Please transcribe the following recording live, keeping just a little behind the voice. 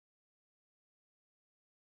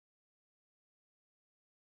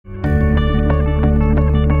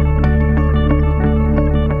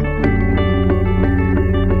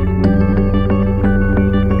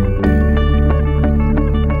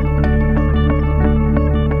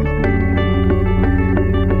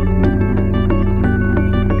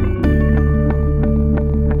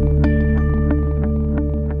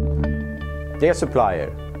Dear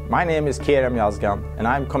supplier, my name is and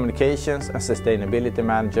I'm Communications and Sustainability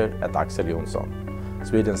Manager at Axel Johnson,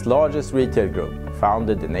 Sweden's largest retail group,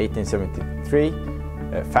 founded in 1873,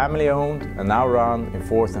 family-owned and now run in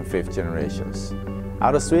 4th and 5th generations.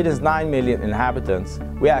 Out of Sweden's 9 million inhabitants,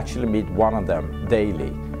 we actually meet one of them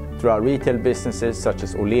daily through our retail businesses such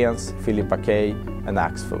as Åhléns, Filippa K and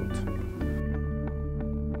Axfood.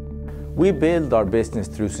 We build our business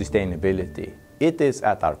through sustainability. It is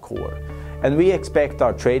at our core. And we expect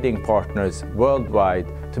our trading partners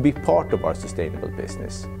worldwide to be part of our sustainable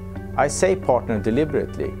business. I say partner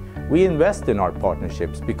deliberately. We invest in our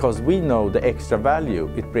partnerships because we know the extra value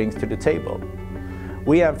it brings to the table.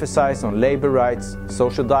 We emphasize on labor rights,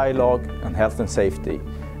 social dialogue, and health and safety,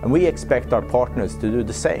 and we expect our partners to do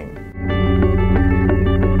the same.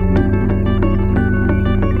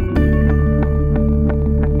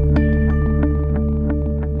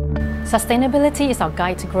 Sustainability is our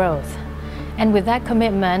guide to growth. And with that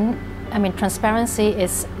commitment, transparency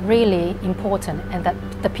is really important, and that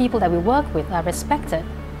the people that we work with are respected.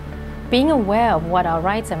 Being aware of what our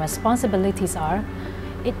rights and responsibilities are,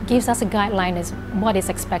 it gives us a guideline as what is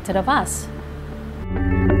expected of us.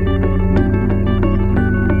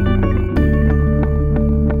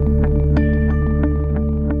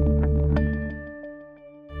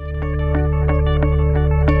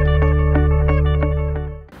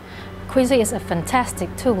 Quizzer is a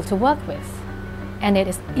fantastic tool to work with, and it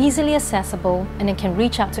is easily accessible and it can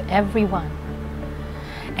reach out to everyone.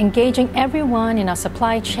 Engaging everyone in our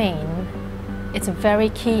supply chain is a very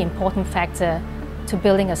key important factor to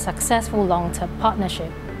building a successful long-term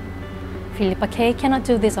partnership. Filippa K cannot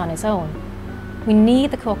do this on its own. We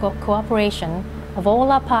need the cooperation of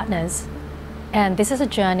all our partners, and this is a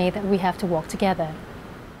journey that we have to walk together.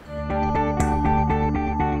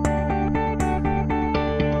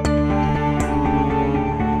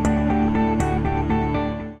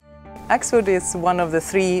 Axfood is one of the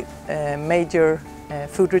 3 major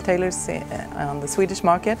food retailers on the Swedish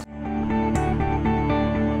market.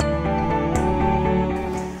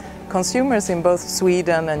 Consumers in both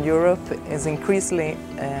Sweden and Europe is increasingly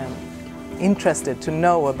interested to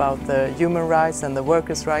know about the human rights and the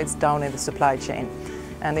workers' rights down in the supply chain.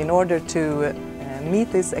 And in order to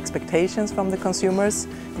meet these expectations from the consumers,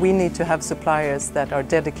 we need to have suppliers that are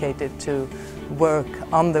dedicated to work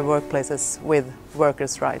on the workplaces with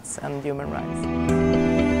workers' rights and human rights.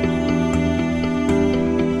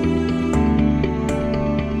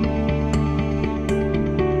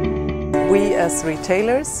 We as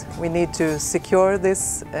retailers, we need to secure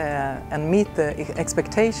this and meet the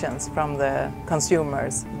expectations from the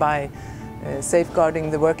consumers by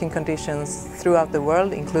safeguarding the working conditions throughout the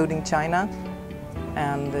world, including China.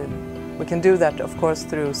 And we can do that, of course,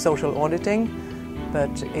 through social auditing,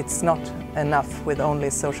 but it's not enough with only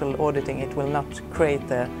social auditing. It will not create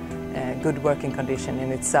a good working condition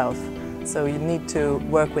in itself. So you need to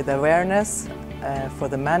work with awareness for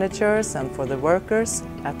the managers and for the workers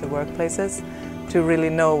at the workplaces to really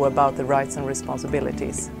know about the rights and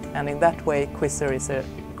responsibilities. And in that way, Quizzer is a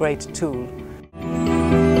great tool.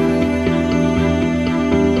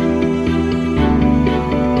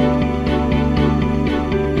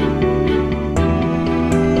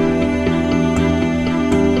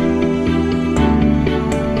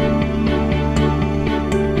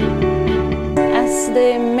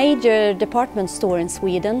 The major department store in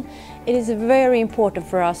Sweden, it is very important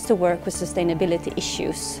for us to work with sustainability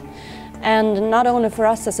issues. And not only for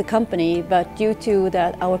us as a company, but due to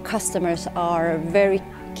that our customers are very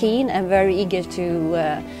keen and very eager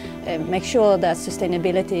to make sure that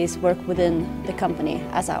sustainability is worked within the company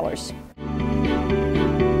as ours.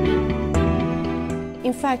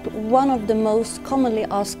 In fact, one of the most commonly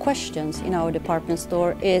asked questions in our department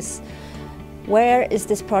store is, where is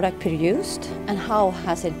this product produced and how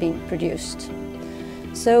has it been produced?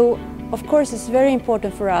 So, of course, it's very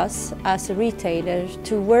important for us as a retailer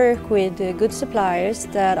to work with good suppliers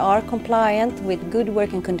that are compliant with good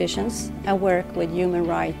working conditions and work with human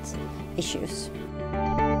rights issues.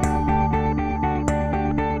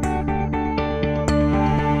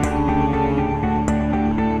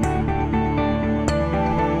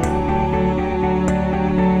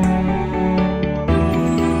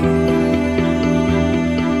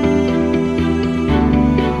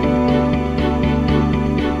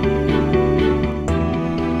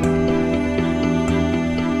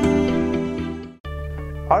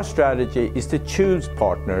 Our strategy is to choose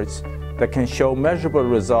partners that can show measurable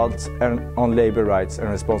results on labor rights and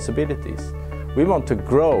responsibilities. We want to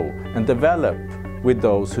grow and develop with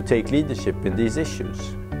those who take leadership in these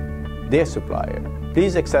issues. Dear supplier,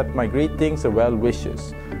 please accept my greetings and well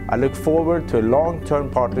wishes. I look forward to a long-term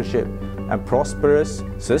partnership and prosperous,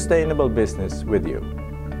 sustainable business with you.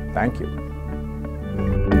 Thank you.